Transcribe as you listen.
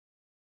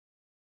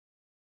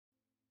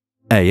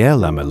AL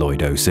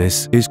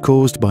amyloidosis is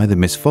caused by the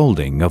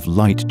misfolding of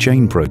light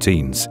chain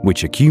proteins,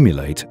 which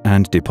accumulate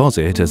and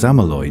deposit as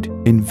amyloid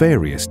in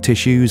various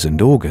tissues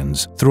and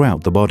organs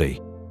throughout the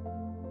body.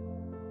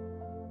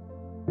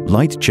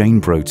 Light chain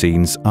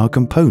proteins are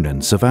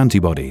components of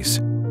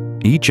antibodies.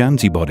 Each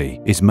antibody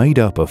is made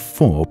up of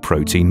 4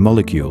 protein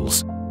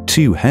molecules,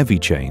 2 heavy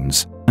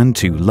chains and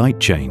 2 light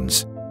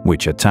chains,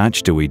 which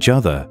attach to each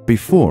other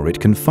before it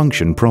can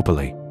function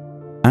properly.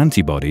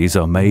 Antibodies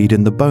are made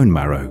in the bone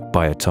marrow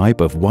by a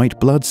type of white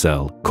blood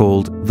cell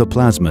called the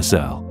plasma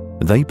cell.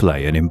 They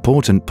play an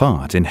important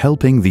part in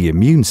helping the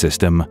immune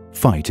system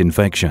fight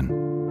infection.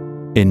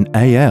 In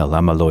AL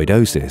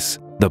amyloidosis,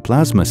 the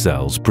plasma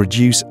cells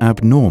produce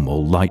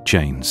abnormal light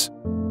chains.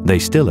 They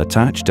still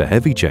attach to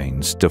heavy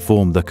chains to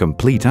form the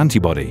complete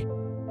antibody,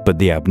 but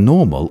the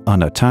abnormal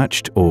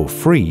unattached or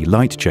free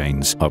light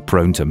chains are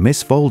prone to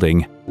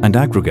misfolding and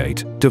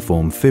aggregate to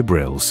form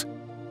fibrils,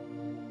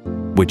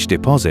 which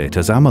deposit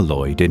as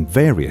amyloid in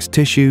various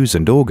tissues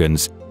and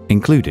organs,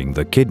 including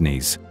the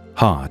kidneys,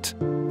 heart,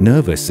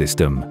 nervous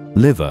system,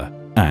 liver,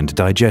 and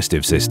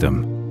digestive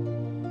system.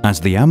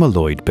 As the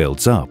amyloid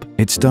builds up,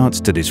 it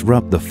starts to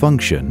disrupt the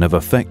function of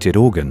affected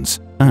organs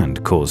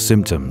and cause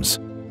symptoms.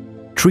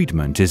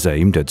 Treatment is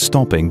aimed at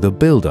stopping the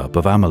buildup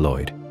of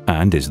amyloid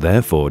and is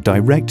therefore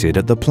directed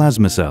at the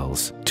plasma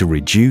cells to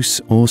reduce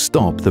or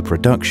stop the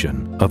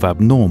production of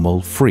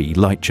abnormal free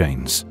light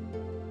chains.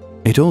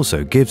 It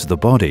also gives the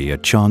body a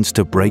chance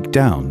to break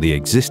down the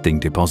existing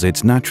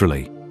deposits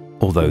naturally,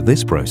 although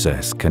this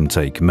process can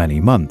take many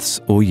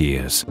months or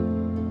years.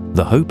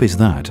 The hope is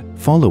that,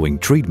 following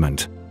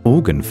treatment,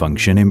 organ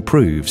function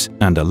improves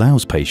and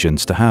allows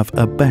patients to have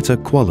a better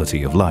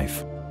quality of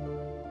life.